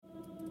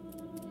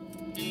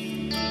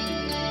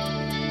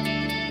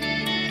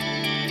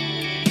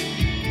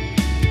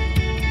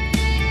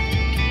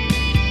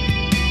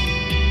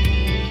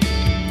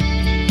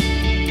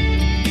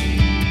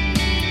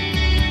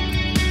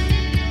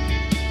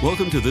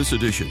Welcome to this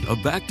edition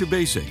of Back to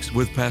Basics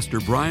with Pastor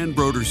Brian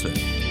Brodersen.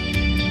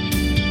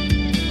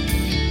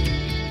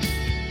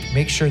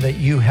 Make sure that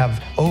you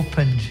have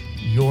opened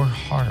your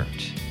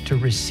heart to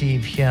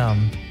receive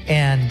Him,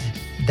 and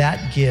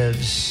that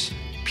gives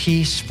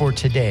peace for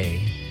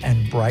today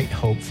and bright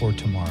hope for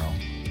tomorrow.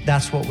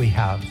 That's what we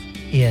have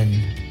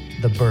in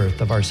the birth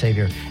of our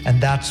Savior,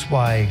 and that's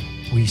why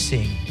we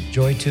sing,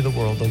 "Joy to the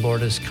world, the Lord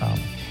has come."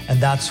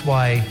 And that's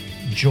why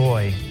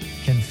joy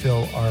can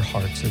fill our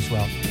hearts as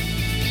well.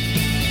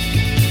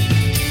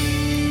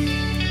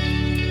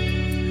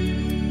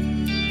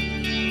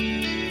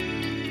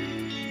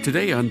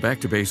 Today on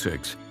Back to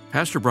Basics,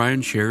 Pastor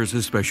Brian shares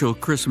his special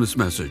Christmas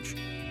message.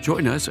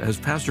 Join us as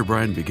Pastor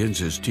Brian begins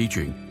his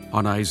teaching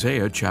on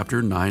Isaiah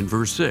chapter 9,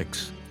 verse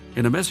 6,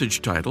 in a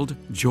message titled,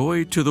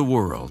 "Joy to the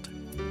World."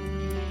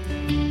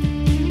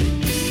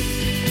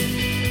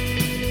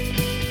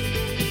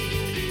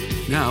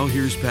 Now,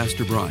 here's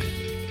Pastor Brian.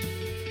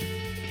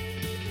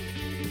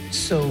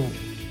 So,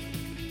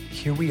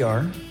 here we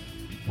are.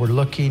 We're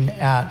looking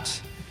at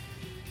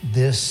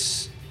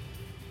this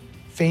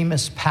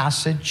famous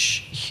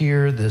passage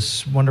here,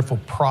 this wonderful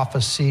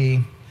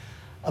prophecy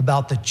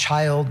about the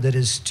child that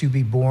is to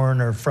be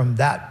born, or from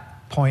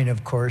that point,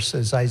 of course,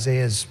 as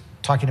Isaiah is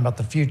talking about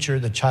the future,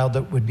 the child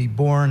that would be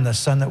born, the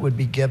son that would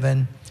be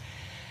given.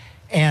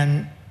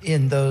 And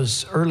in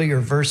those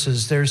earlier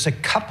verses, there's a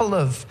couple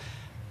of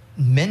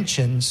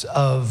mentions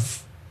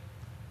of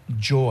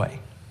joy.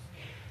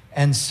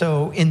 And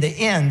so in the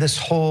end, this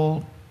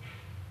whole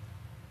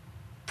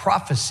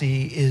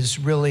prophecy is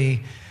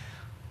really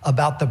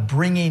about the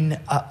bringing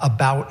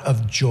about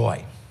of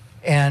joy.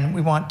 And we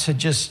want to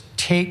just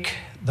take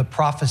the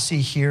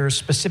prophecy here,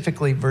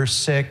 specifically verse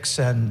 6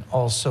 and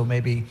also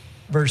maybe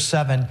verse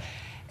 7,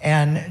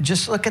 and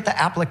just look at the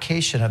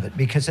application of it,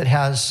 because it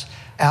has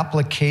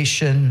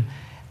application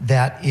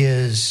that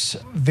is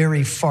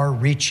very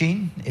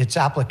far-reaching. It's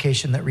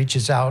application that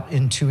reaches out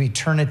into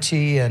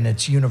eternity, and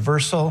it's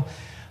universal,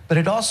 but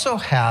it also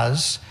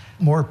has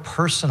more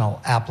personal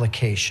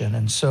application.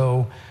 And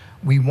so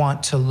we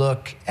want to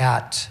look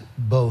at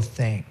both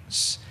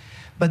things.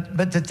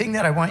 But the thing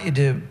that I want you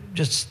to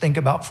just think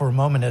about for a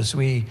moment as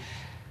we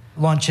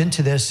launch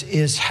into this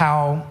is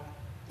how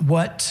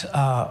what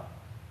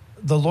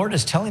the Lord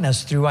is telling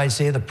us through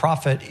Isaiah the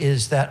prophet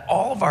is that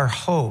all of our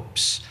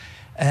hopes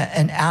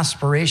and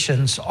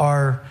aspirations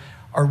are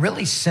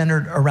really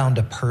centered around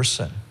a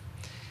person.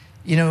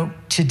 You know,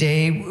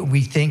 today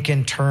we think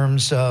in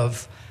terms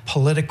of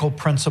political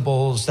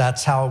principles.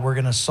 That's how we're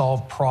going to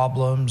solve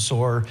problems,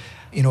 or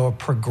a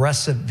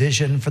progressive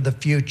vision for the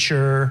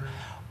future,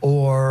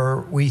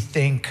 or we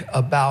think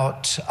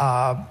about,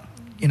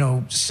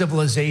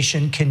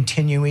 civilization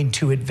continuing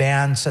to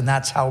advance, and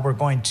that's how we're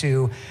going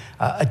to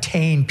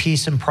attain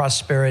peace and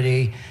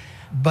prosperity.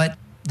 But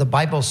the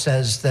Bible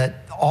says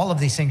that all of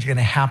these things are going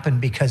to happen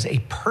because a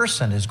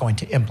person is going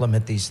to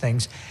implement these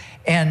things.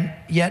 And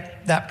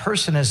yet that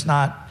person is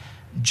not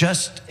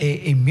just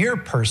a mere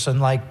person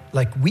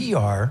like we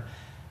are.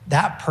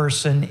 That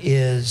person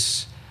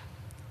is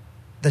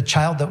the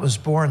child that was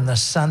born, the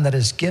son that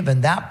is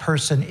given. That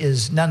person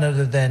is none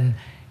other than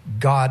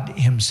God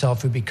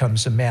Himself, who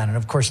becomes a man. And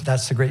of course,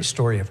 that's the great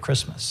story of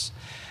Christmas.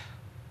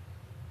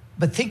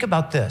 But think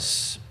about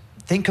this.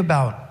 Think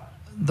about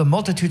the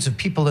multitudes of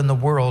people in the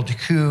world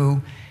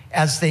who,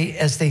 as they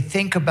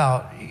think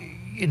about,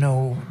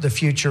 the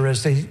future,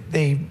 as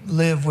they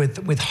live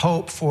with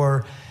hope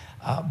for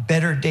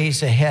better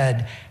days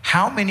ahead,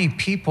 how many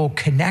people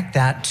connect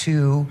that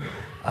to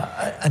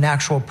an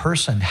actual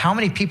person? How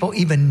many people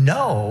even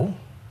know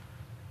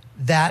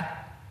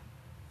that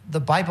the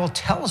Bible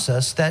tells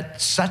us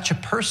that such a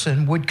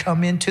person would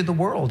come into the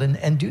world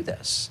and do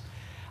this?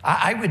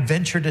 I would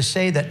venture to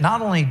say that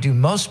not only do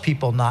most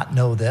people not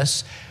know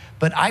this,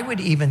 but I would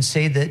even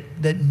say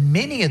that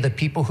many of the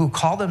people who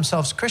call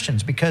themselves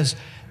Christians, because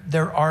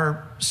there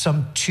are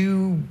some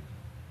 2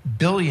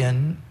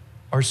 billion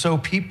or so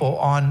people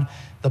on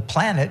the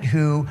planet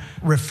who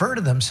refer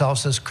to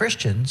themselves as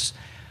Christians,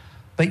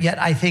 but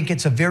yet I think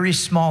it's a very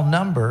small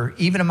number,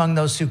 even among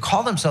those who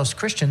call themselves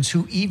Christians,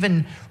 who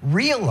even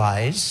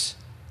realize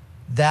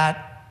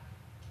that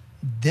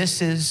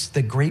this is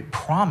the great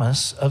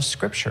promise of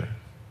Scripture.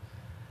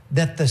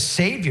 That the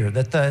Savior,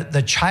 that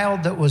the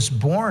child that was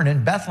born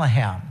in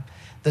Bethlehem,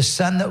 the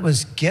son that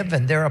was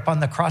given there upon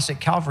the cross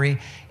at Calvary,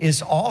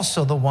 is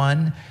also the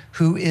one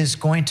who is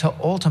going to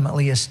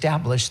ultimately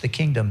establish the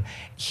kingdom.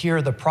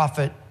 Here the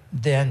prophet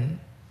then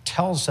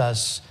tells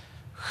us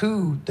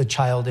who the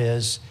child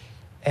is,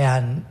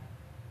 and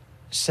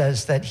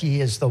says that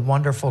He is the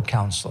wonderful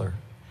Counselor,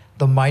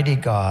 the mighty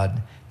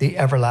God, the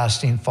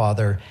everlasting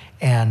Father,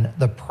 and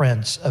the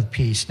Prince of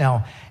Peace.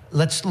 Now,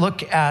 let's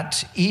look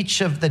at each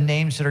of the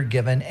names that are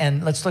given,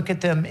 and let's look at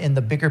them in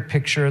the bigger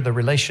picture, the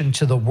relation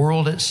to the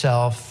world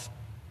itself,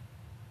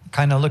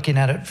 kind of looking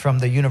at it from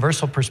the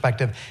universal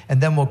perspective,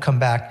 and then we'll come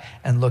back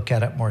and look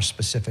at it more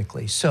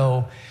specifically.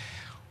 So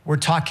we're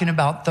talking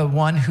about the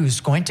one who's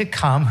going to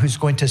come, who's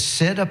going to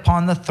sit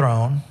upon the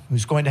throne,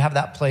 who's going to have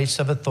that place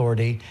of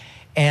authority,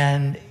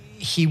 and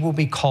he will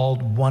be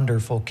called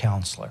Wonderful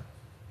Counselor.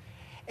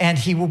 And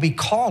he will be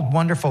called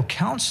Wonderful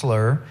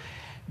Counselor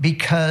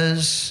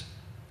because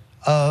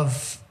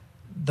of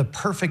the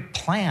perfect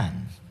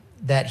plan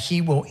that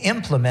he will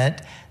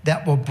implement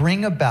that will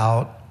bring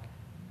about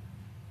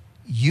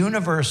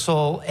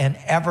universal and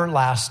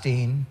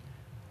everlasting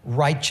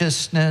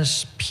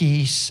righteousness,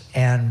 peace,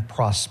 and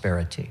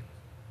prosperity.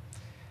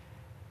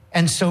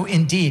 And so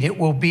indeed, it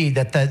will be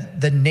that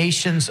the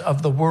nations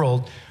of the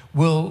world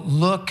will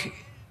look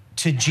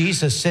to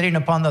Jesus sitting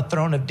upon the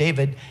throne of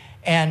David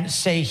and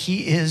say,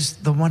 he is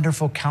the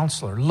Wonderful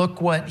Counselor.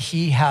 Look what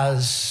he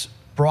has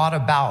brought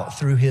about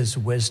through his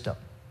wisdom.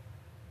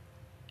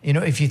 You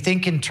know, if you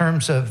think in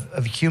terms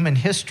of human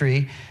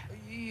history,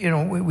 you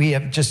know, we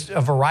have just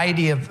a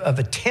variety of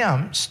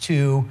attempts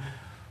to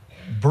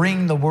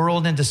bring the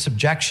world into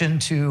subjection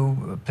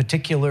to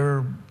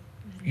particular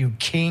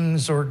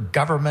kings or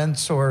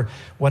governments or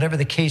whatever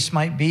the case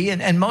might be.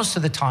 And most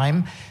of the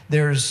time,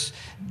 there's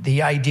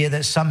the idea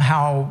that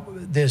somehow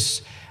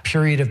this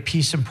period of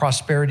peace and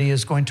prosperity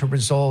is going to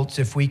result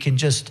if we can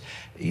just,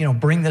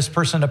 bring this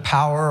person to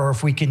power, or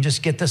if we can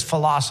just get this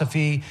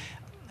philosophy,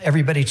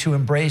 everybody to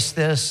embrace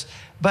this.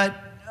 But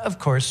of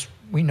course,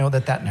 we know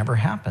that never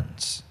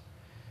happens.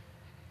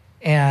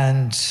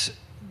 And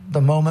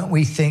the moment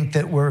we think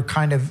that we're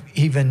kind of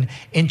even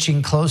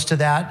inching close to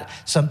that,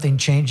 something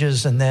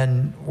changes, and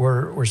then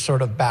we're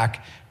sort of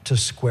back to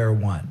square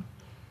one.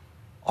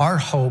 Our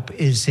hope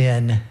is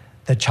in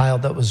the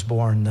child that was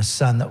born, the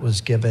son that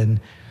was given,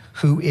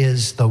 who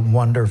is the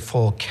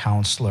Wonderful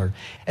Counselor.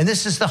 And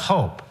this is the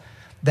hope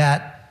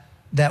that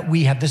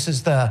we have. This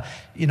is the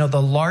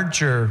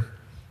larger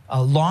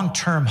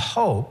long-term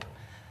hope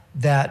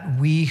that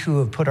we who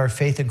have put our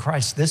faith in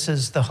Christ, this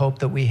is the hope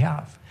that we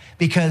have.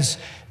 Because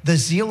the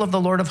zeal of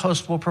the Lord of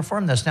hosts will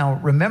perform this. Now,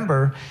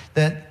 remember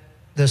that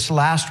this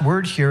last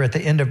word here at the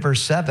end of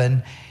verse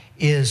 7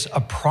 is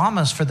a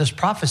promise for this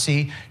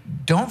prophecy.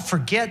 Don't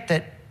forget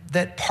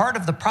that part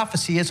of the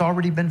prophecy has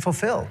already been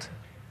fulfilled.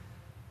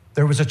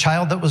 There was a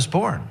child that was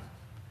born.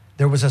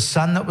 There was a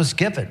son that was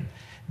given.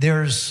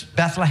 There's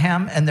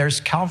Bethlehem and there's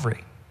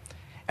Calvary.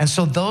 And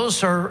so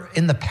those are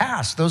in the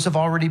past. Those have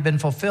already been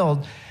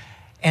fulfilled.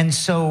 And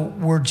so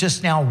we're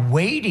just now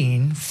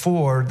waiting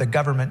for the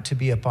government to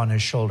be upon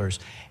his shoulders.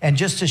 And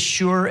just as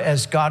sure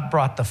as God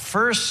brought the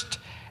first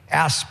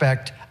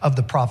aspect of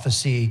the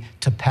prophecy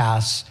to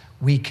pass,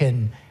 we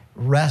can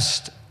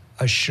rest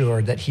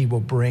assured that he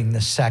will bring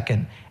the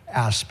second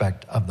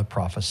aspect of the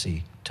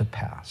prophecy to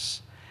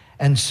pass.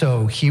 And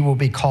so he will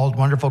be called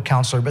Wonderful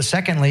Counselor. But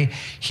secondly,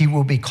 he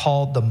will be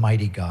called the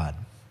Mighty God.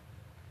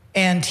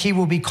 And he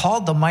will be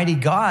called the Mighty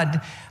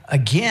God.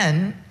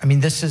 Again,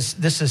 this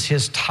is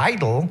his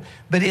title,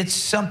 but it's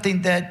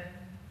something that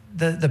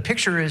the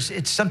picture is,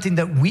 it's something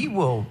that we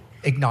will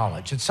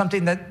acknowledge. It's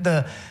something that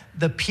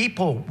the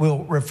people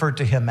will refer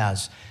to him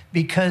as,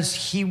 because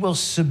he will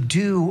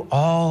subdue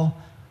all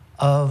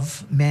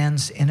of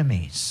man's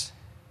enemies.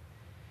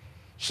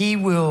 He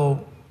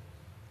will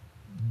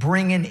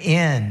bring an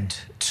end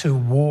to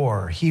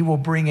war. He will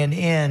bring an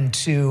end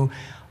to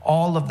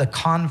all of the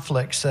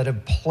conflicts that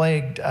have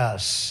plagued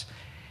us.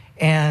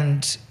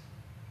 And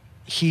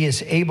he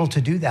is able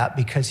to do that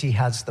because he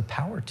has the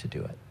power to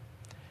do it.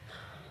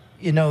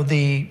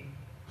 The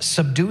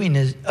subduing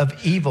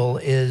of evil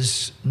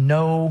is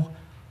no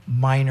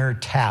minor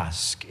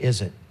task,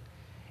 is it?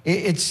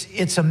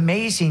 It's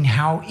amazing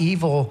how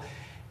evil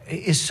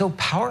is so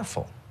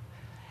powerful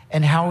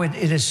and how it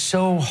is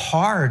so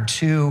hard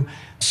to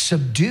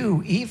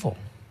subdue evil.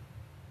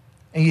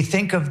 And you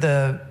think of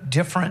the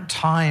different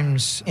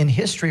times in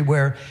history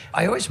where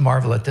I always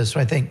marvel at this.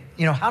 I think,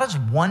 how does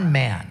one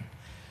man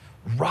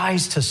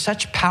rise to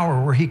such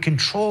power where he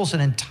controls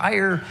an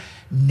entire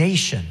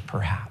nation,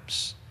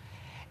 perhaps,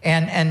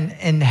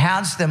 and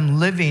has them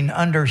living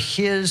under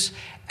his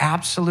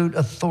absolute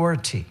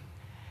authority?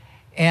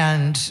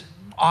 And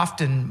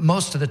often,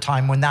 most of the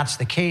time when that's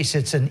the case,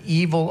 it's an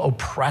evil,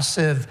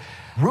 oppressive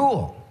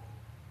rule.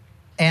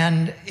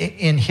 And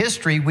in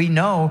history, we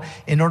know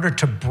in order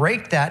to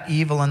break that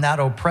evil and that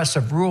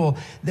oppressive rule,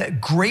 that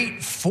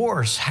great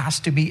force has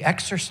to be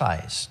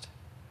exercised.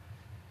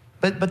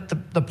 But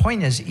the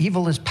point is,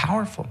 evil is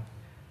powerful.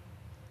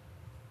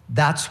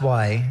 That's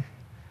why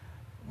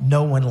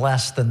no one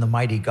less than the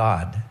mighty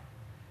God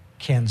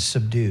can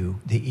subdue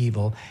the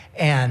evil.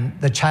 And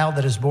the child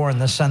that is born,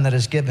 the son that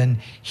is given,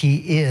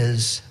 he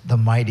is the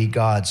mighty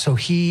God. So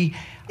he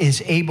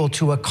is able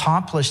to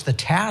accomplish the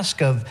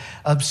task of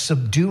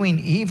subduing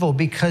evil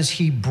because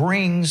he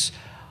brings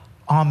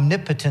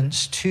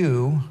omnipotence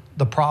to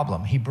the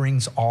problem. He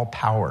brings all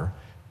power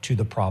to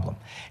the problem.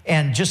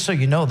 And just so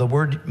you know, the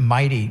word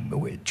mighty,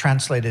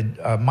 translated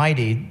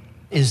mighty,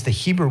 is the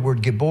Hebrew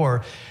word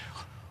gibor,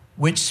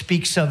 which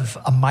speaks of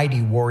a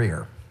mighty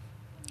warrior.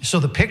 So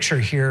the picture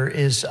here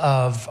is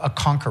of a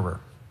conqueror,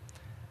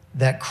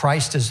 that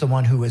Christ is the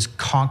one who has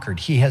conquered.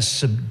 He has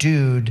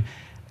subdued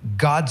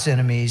God's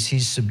enemies.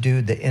 He's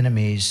subdued the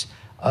enemies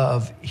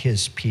of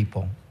his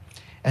people.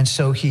 And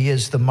so he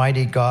is the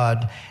mighty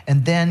God.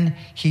 And then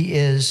he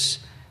is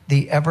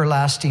the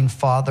everlasting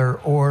Father,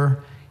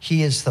 or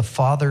he is the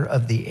Father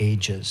of the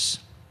ages.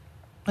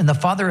 And the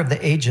Father of the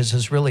ages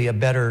is really a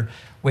better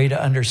way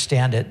to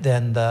understand it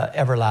than the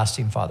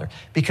everlasting Father.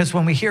 Because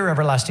when we hear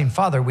everlasting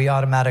Father, we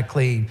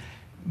automatically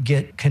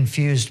get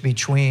confused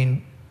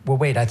between, well,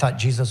 wait, I thought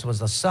Jesus was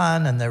the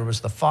Son and there was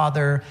the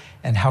Father,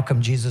 and how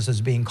come Jesus is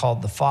being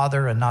called the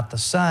Father and not the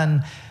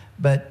Son?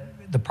 But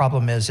the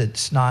problem is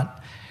it's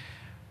not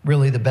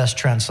really the best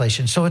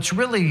translation. So it's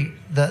really,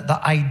 the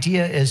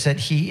idea is that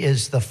he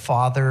is the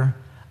Father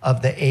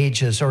of the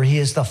ages, or he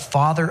is the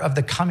Father of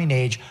the coming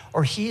age,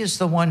 or he is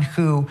the one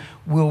who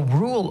will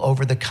rule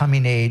over the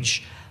coming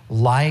age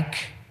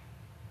like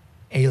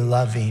a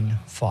loving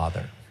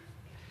Father.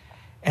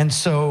 And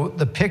so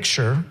the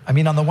picture,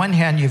 on the one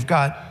hand, you've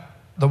got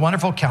the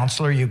wonderful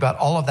counselor, you've got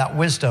all of that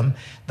wisdom,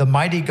 the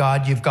mighty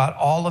God, you've got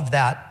all of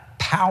that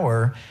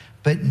power,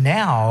 but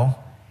now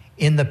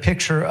in the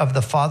picture of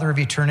the Father of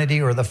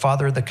eternity, or the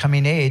Father of the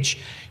coming age,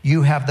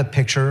 you have the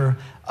picture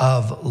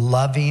of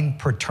loving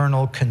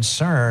paternal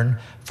concern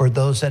for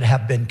those that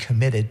have been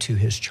committed to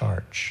his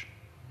charge.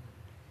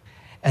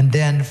 And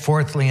then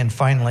fourthly and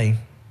finally,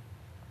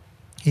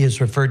 he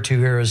is referred to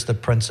here as the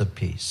Prince of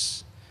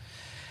Peace.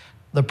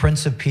 The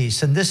Prince of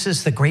Peace. And this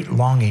is the great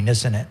longing,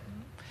 isn't it?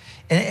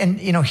 And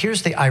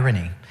here's the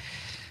irony.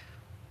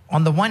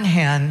 On the one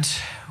hand,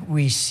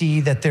 we see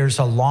that there's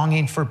a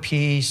longing for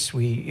peace.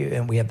 We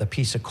have the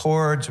peace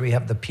accords, we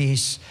have the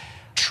peace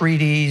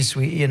treaties,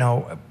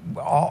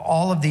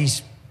 all of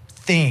these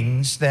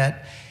things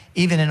that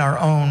even in our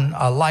own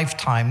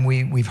lifetime,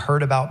 we've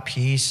heard about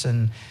peace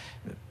and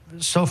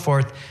so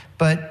forth.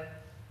 But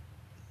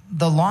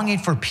the longing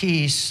for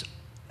peace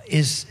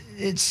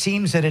it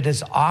seems that it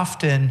is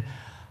often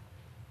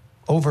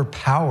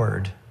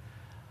overpowered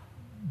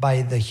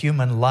by the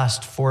human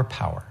lust for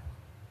power.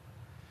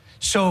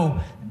 So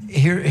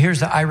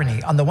here's the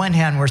irony. On the one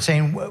hand, we're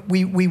saying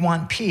we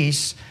want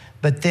peace,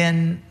 but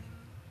then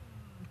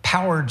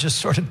power just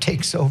sort of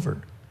takes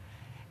over.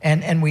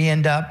 And we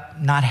end up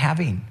not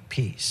having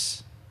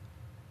peace.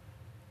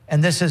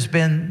 And this has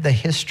been the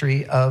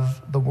history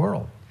of the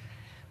world.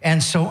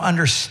 And so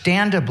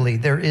understandably,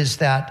 there is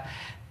that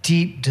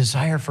deep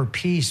desire for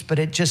peace, but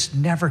it just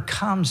never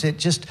comes. It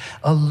just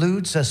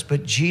eludes us.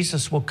 But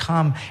Jesus will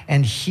come,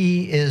 and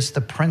he is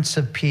the Prince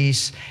of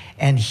Peace,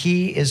 and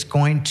he is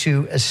going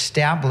to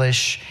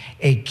establish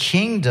a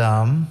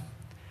kingdom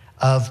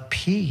of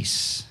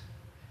peace.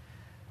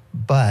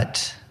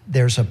 But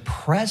there's a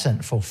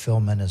present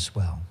fulfillment as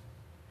well.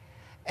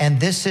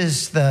 And this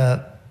is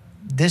the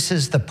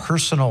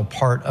personal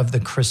part of the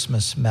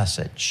Christmas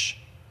message.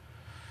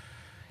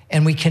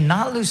 And we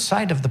cannot lose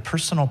sight of the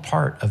personal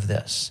part of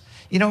this.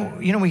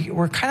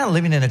 We're kind of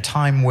living in a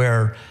time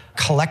where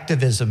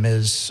collectivism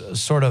is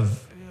sort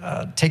of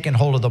taken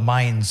hold of the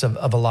minds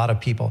of a lot of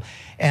people.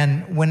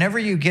 And whenever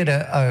you get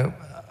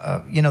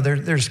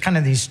there's kind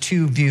of these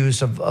two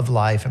views of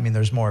life.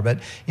 There's more, but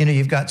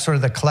you've got sort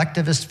of the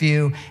collectivist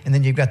view, and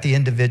then you've got the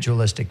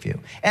individualistic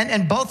view.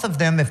 And both of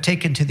them, if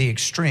taken to the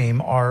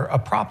extreme, are a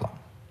problem.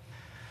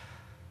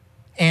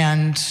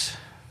 And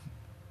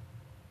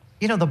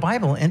the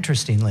Bible,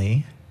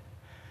 interestingly,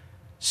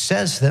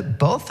 says that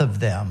both of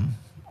them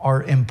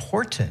are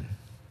important,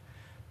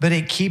 but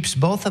it keeps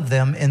both of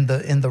them in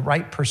the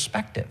right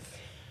perspective,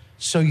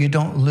 so you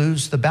don't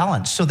lose the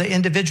balance. So the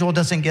individual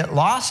doesn't get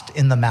lost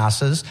in the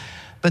masses,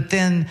 but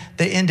then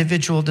the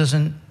individual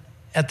doesn't,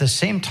 at the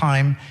same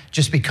time,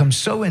 just become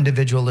so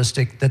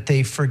individualistic that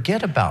they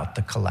forget about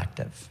the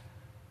collective.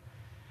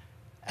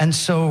 And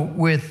so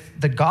with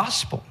the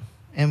gospel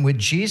and with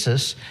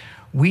Jesus,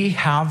 we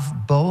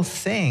have both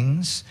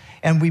things,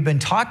 and we've been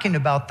talking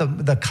about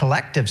the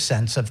collective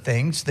sense of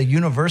things, the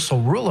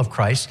universal rule of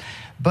Christ,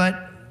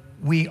 but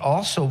we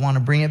also want to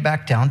bring it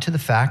back down to the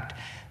fact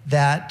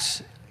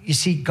that, you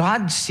see,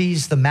 God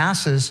sees the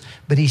masses,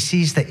 but he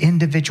sees the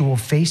individual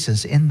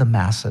faces in the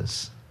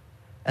masses.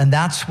 And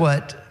that's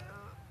what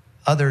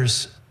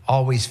others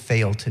always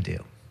fail to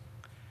do.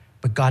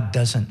 But God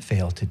doesn't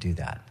fail to do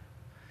that.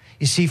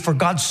 You see, for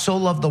God so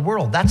loved the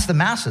world, that's the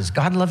masses.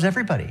 God loves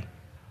everybody.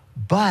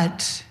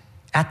 But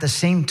at the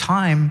same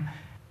time,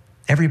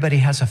 everybody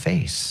has a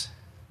face.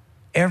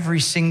 Every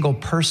single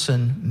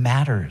person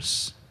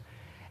matters.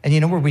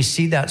 And where we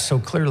see that so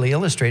clearly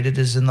illustrated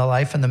is in the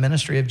life and the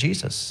ministry of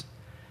Jesus.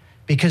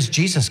 Because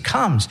Jesus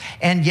comes,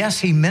 and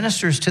yes, he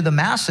ministers to the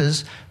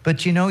masses,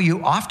 but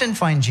you often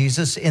find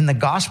Jesus in the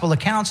gospel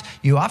accounts,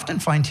 you often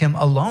find him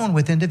alone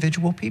with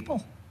individual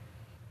people.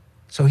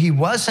 So he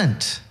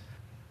wasn't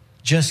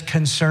just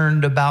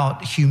concerned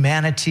about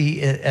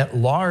humanity at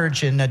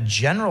large in a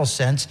general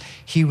sense.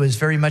 He was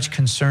very much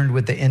concerned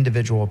with the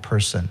individual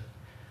person.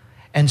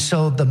 And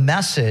so the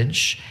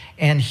message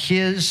and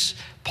his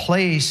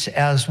place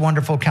as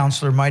wonderful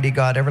counselor, mighty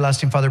God,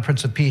 everlasting Father,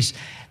 Prince of Peace,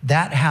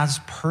 that has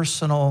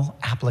personal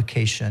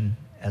application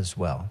as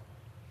well.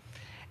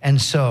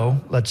 And so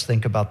let's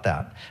think about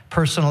that.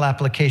 Personal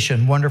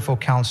application, wonderful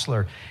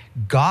counselor.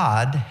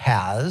 God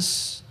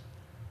has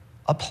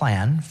a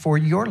plan for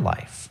your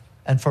life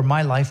and for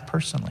my life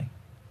personally.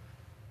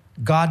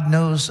 God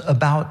knows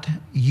about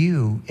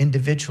you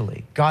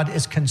individually. God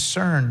is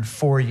concerned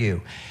for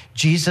you.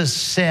 Jesus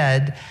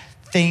said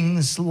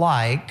things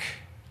like,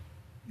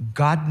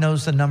 God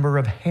knows the number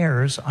of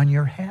hairs on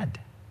your head.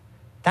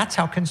 That's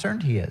how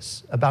concerned he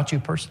is about you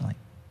personally.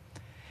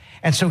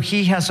 And so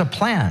he has a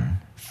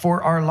plan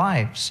for our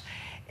lives.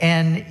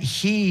 And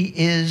he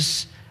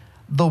is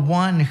the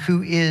one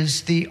who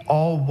is the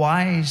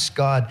all-wise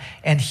God.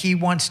 And he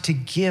wants to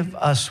give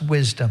us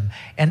wisdom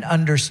and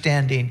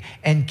understanding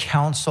and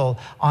counsel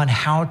on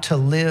how to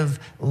live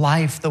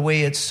life the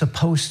way it's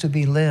supposed to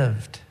be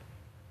lived.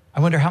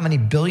 I wonder how many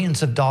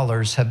billions of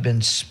dollars have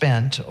been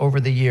spent over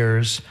the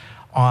years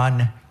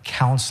on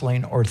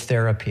counseling or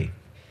therapy.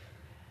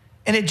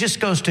 And it just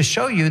goes to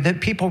show you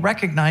that people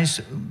recognize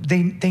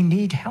they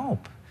need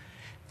help.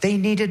 They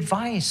need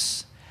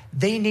advice.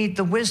 They need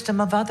the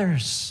wisdom of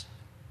others.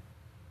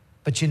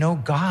 But you know,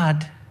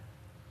 God,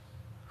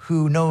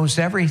 who knows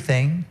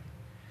everything,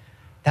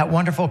 that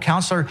wonderful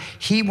counselor,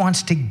 he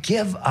wants to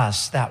give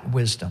us that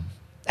wisdom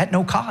at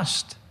no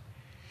cost.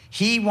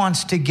 He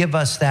wants to give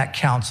us that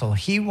counsel.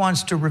 He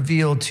wants to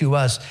reveal to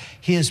us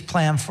his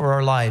plan for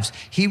our lives.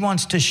 He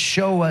wants to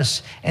show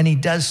us, and he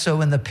does so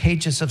in the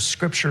pages of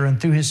Scripture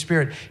and through his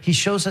Spirit. He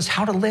shows us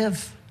how to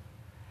live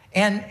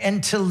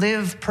and to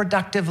live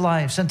productive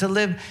lives and to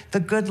live the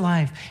good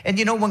life. And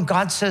you know, when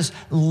God says,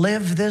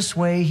 live this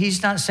way,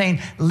 he's not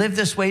saying, live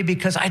this way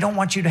because I don't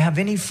want you to have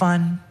any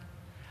fun.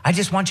 I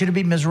just want you to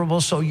be miserable,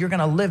 so you're going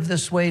to live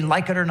this way,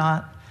 like it or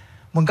not.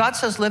 When God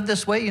says, live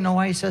this way, you know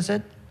why he says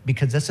it?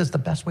 Because this is the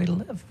best way to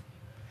live.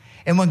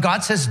 And when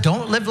God says,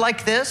 don't live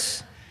like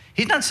this,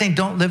 he's not saying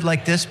don't live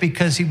like this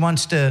because he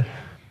wants to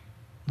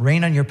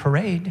rain on your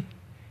parade.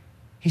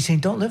 He's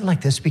saying don't live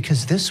like this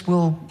because this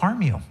will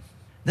harm you.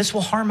 This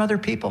will harm other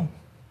people.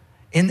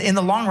 In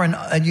the long run,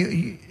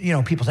 you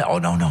know, people say, oh,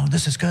 no,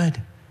 this is good.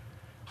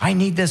 I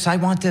need this, I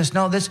want this.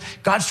 No,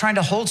 God's trying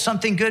to hold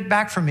something good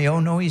back from me.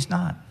 Oh, no, he's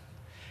not.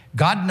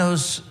 God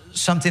knows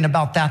something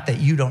about that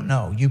you don't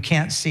know. You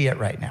can't see it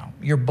right now.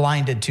 You're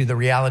blinded to the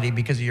reality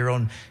because of your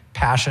own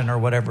passion or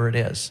whatever it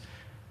is.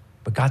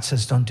 But God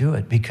says, don't do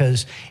it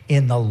because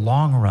in the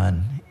long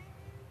run,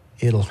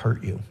 it'll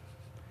hurt you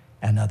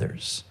and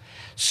others.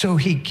 So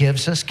he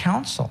gives us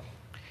counsel.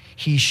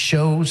 He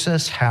shows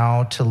us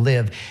how to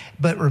live.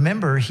 But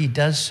remember, he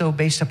does so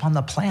based upon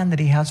the plan that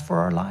he has for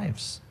our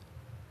lives.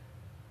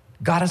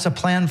 God has a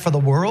plan for the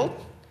world.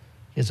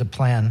 He has a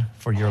plan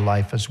for your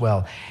life as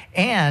well.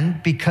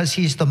 And because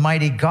he's the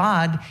mighty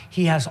God,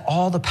 he has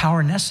all the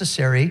power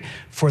necessary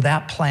for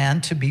that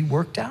plan to be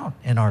worked out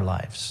in our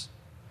lives.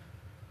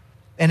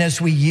 And as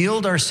we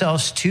yield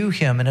ourselves to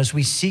him and as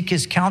we seek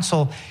his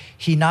counsel,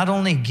 he not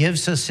only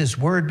gives us his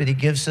word, but he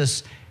gives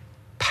us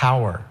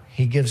power.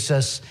 He gives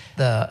us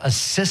the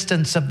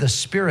assistance of the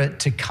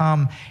Spirit to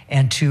come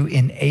and to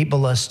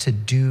enable us to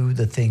do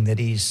the thing that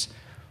he's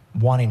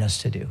wanting us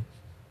to do.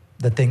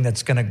 The thing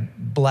that's going to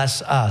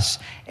bless us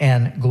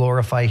and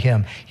glorify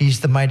him. He's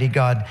the mighty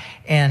God.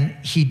 And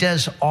he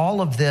does all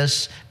of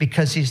this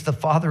because he's the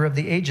Father of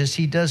the ages.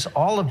 He does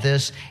all of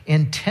this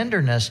in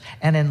tenderness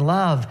and in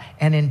love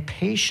and in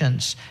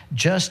patience,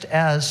 just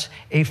as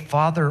a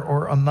father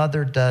or a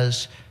mother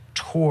does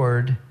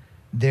toward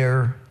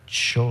their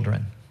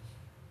children.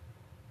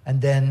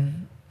 And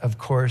then, of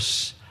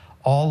course,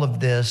 all of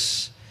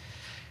this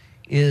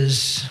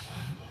is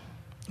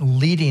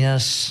leading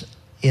us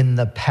in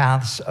the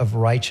paths of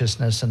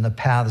righteousness and the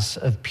paths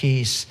of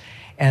peace.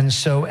 And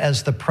so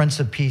as the Prince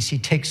of Peace, he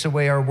takes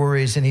away our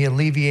worries and he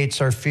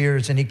alleviates our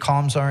fears and he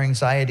calms our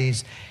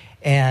anxieties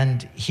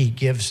and he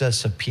gives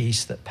us a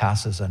peace that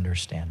passes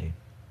understanding.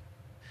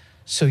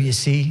 So you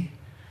see,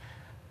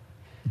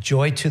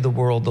 joy to the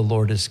world, the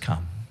Lord has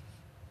come.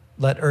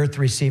 Let earth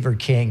receive her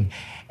King,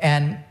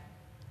 and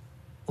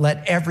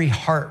let every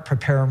heart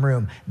prepare a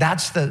room.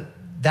 That's the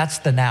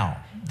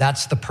now.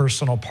 That's the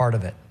personal part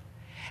of it.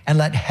 And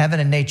let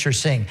heaven and nature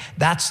sing.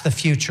 That's the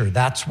future.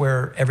 That's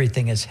where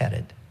everything is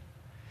headed.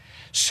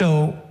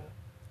 So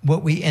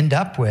what we end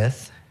up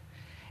with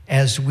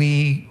as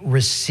we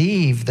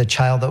receive the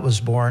child that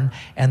was born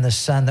and the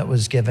son that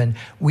was given,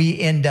 we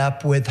end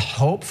up with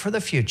hope for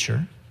the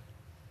future.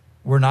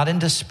 We're not in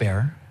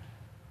despair.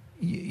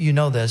 You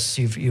know this,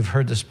 you've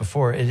heard this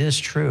before. It is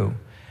true.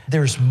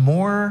 There's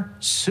more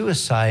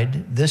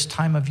suicide this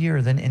time of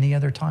year than any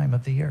other time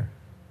of the year.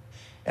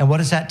 And what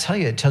does that tell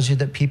you? It tells you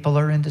that people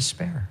are in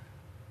despair.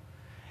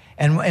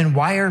 And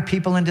why are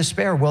people in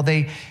despair? Well,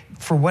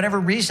 for whatever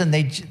reason,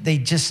 they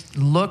just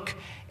look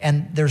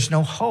and there's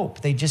no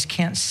hope. They just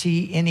can't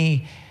see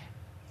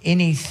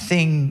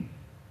anything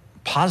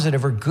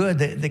positive or good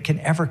that can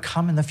ever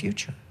come in the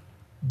future.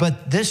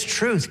 But this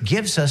truth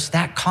gives us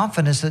that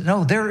confidence that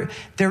no, there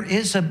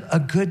is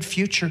a good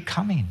future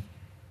coming.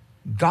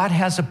 God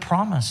has a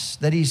promise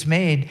that he's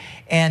made,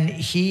 and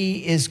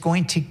he is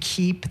going to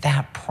keep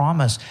that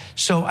promise.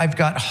 So I've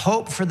got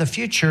hope for the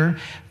future,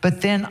 but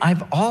then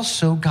I've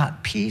also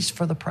got peace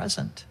for the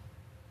present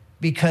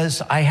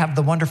because I have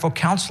the wonderful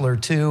counselor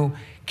to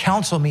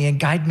counsel me and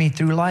guide me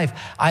through life.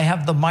 I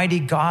have the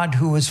mighty God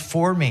who is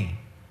for me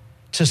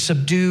to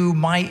subdue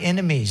my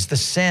enemies, the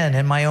sin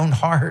in my own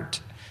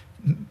heart,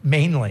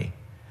 mainly.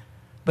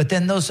 But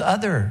then those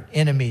other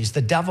enemies,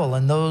 the devil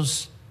and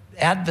those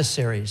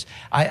adversaries,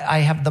 I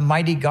have the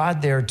mighty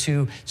God there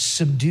to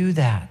subdue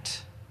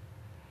that.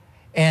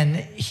 And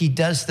he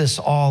does this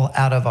all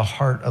out of a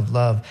heart of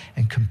love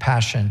and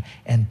compassion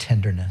and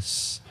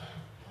tenderness.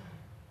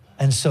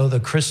 And so the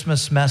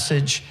Christmas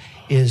message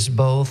is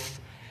both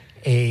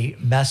a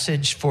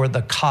message for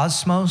the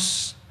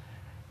cosmos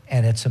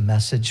and it's a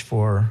message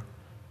for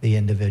the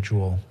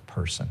individual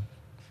person.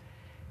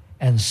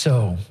 And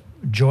so,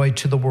 joy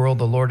to the world,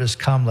 the Lord has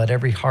come. Let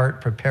every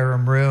heart prepare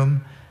him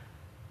room.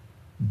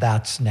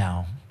 That's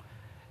now.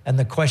 And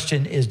the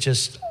question is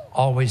just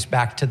always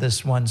back to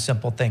this one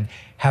simple thing.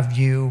 Have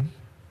you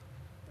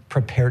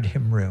prepared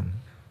him room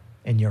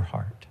in your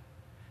heart?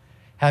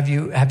 Have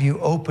you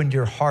opened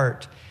your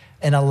heart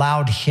and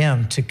allowed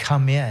him to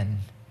come in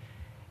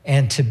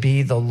and to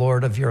be the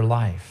Lord of your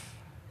life?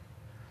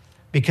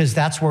 Because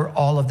that's where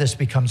all of this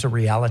becomes a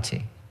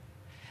reality.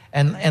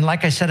 And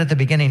like I said at the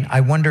beginning,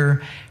 I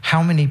wonder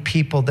how many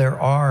people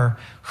there are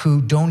who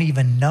don't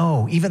even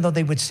know, even though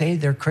they would say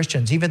they're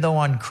Christians, even though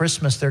on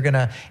Christmas they're going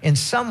to, in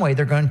some way,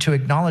 they're going to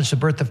acknowledge the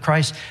birth of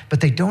Christ,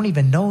 but they don't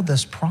even know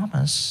this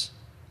promise.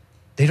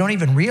 They don't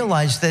even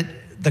realize that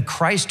the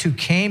Christ who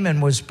came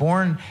and was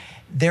born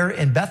there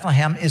in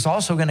Bethlehem is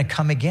also going to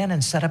come again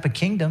and set up a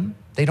kingdom.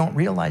 They don't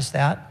realize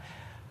that.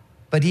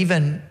 But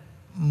even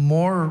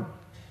more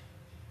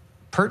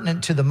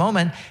pertinent to the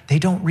moment, they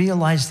don't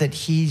realize that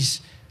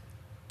he's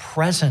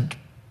present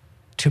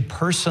to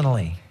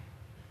personally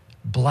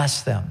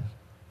bless them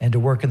and to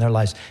work in their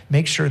lives.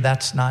 Make sure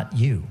that's not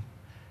you.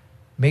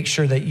 Make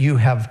sure that you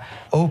have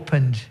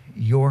opened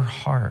your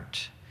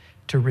heart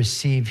to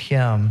receive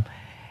him.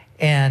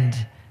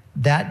 And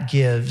that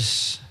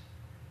gives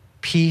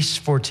peace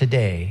for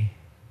today,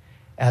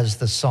 as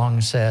the song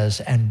says,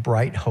 and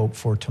bright hope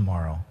for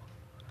tomorrow.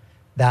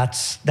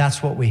 That's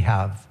what we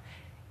have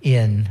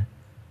in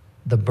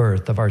the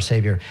birth of our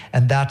Savior.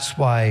 And that's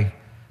why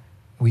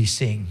we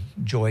sing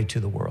joy to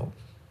the world.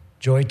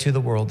 Joy to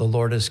the world, the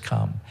Lord has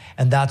come.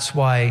 And that's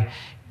why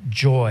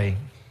joy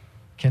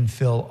can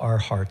fill our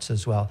hearts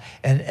as well.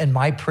 And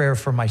my prayer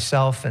for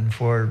myself and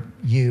for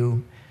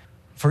you,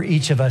 for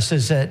each of us,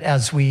 is that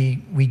as we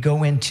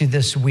go into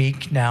this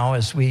week now,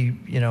 as we,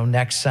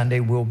 next Sunday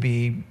we'll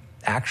be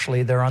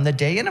actually there on the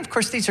day. And of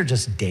course, these are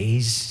just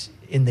days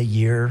in the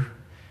year.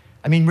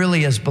 I mean,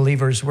 really, as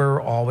believers,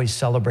 we're always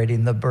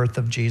celebrating the birth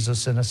of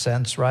Jesus in a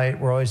sense, right?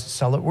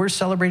 We're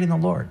celebrating the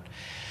Lord.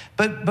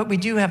 But we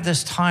do have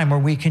this time where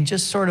we can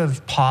just sort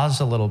of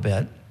pause a little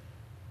bit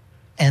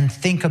and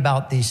think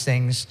about these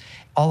things.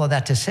 All of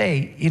that to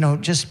say,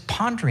 just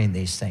pondering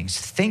these things,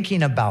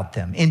 thinking about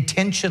them,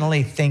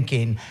 intentionally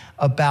thinking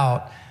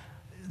about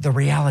the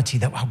reality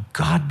that, wow,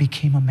 God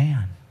became a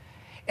man.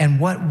 And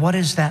what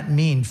does that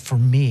mean for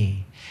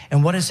me?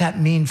 And what does that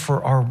mean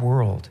for our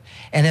world?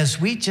 And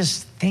as we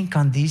just think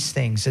on these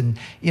things, and,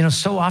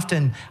 so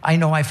often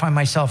I find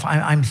myself,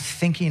 I'm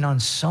thinking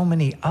on so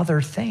many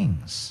other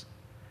things.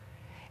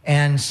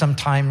 And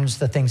sometimes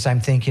the things I'm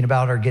thinking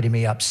about are getting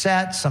me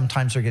upset.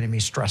 Sometimes they're getting me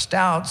stressed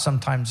out.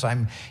 Sometimes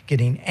I'm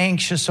getting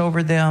anxious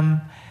over them.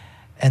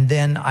 And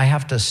then I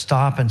have to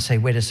stop and say,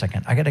 wait a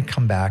second, I got to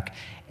come back.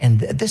 And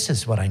this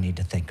is what I need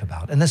to think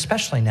about. And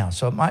especially now.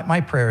 So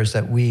my prayer is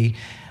that we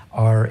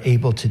are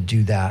able to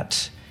do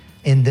that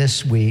in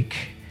this week.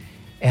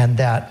 And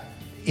that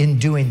in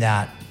doing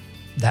that,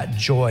 that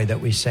joy that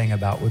we sang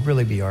about would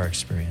really be our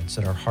experience,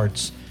 that our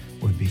hearts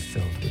would be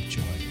filled with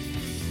joy.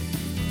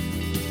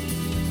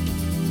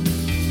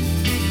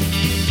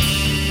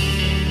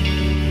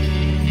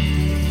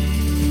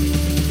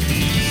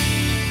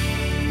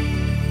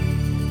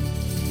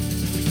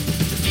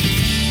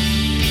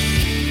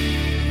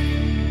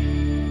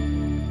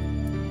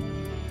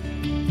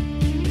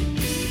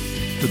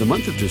 For the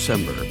month of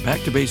December, Back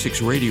to Basics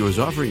Radio is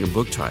offering a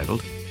book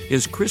titled,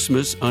 Is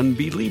Christmas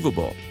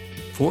Unbelievable?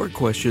 4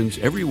 questions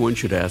everyone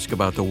should ask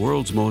about the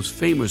world's most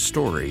famous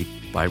story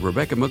by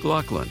Rebecca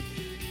McLaughlin.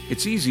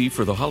 It's easy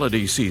for the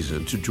holiday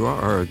season to draw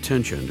our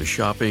attention to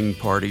shopping,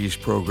 parties,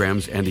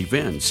 programs, and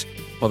events,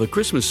 while the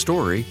Christmas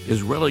story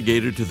is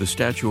relegated to the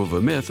statue of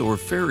a myth or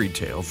fairy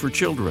tale for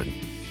children.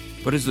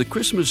 But is the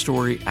Christmas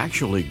story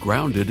actually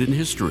grounded in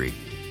history?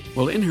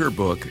 Well, in her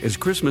book, Is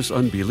Christmas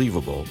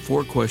Unbelievable?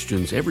 4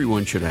 questions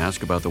everyone should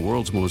ask about the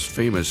world's most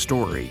famous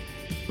story,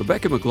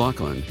 Rebecca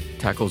McLaughlin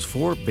tackles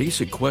 4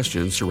 basic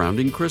questions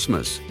surrounding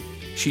Christmas.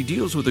 She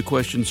deals with the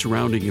question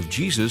surrounding if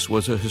Jesus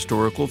was a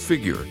historical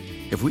figure,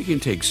 if we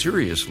can take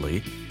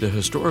seriously the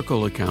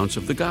historical accounts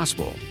of the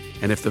gospel,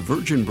 and if the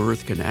virgin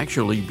birth can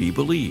actually be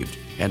believed,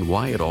 and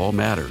why it all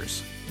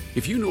matters.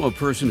 If you know a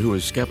person who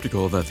is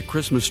skeptical that the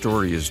Christmas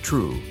story is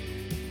true,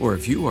 or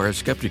if you are a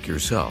skeptic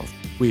yourself,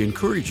 we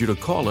encourage you to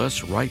call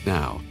us right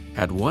now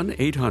at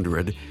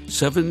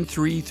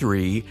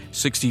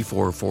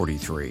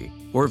 1-800-733-6443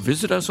 or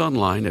visit us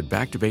online at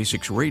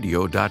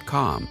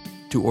backtobasicsradio.com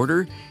to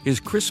order Is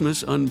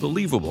Christmas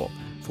Unbelievable?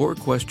 4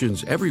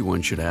 questions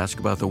everyone should ask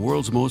about the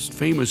world's most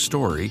famous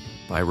story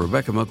by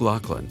Rebecca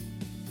McLaughlin.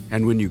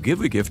 And when you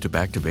give a gift to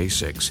Back to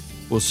Basics,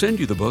 we'll send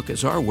you the book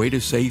as our way to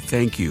say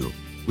thank you.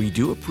 We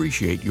do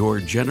appreciate your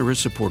generous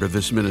support of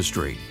this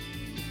ministry.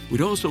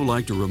 We'd also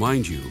like to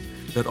remind you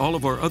that all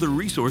of our other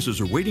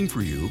resources are waiting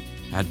for you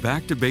at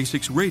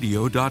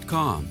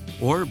backtobasicsradio.com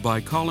or by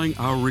calling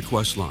our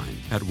request line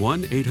at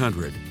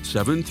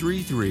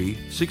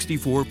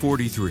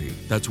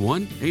 1-800-733-6443. That's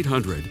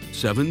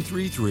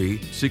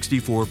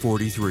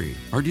 1-800-733-6443.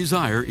 Our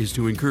desire is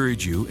to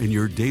encourage you in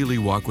your daily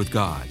walk with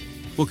God.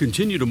 We'll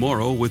continue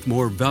tomorrow with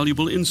more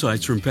valuable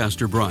insights from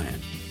Pastor Brian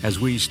as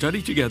we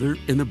study together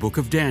in the book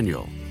of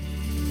Daniel.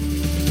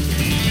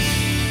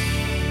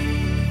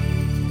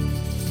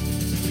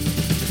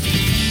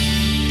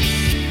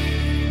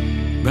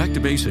 Back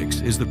to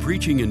Basics is the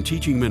preaching and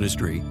teaching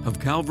ministry of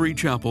Calvary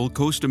Chapel,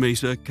 Costa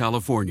Mesa,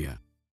 California.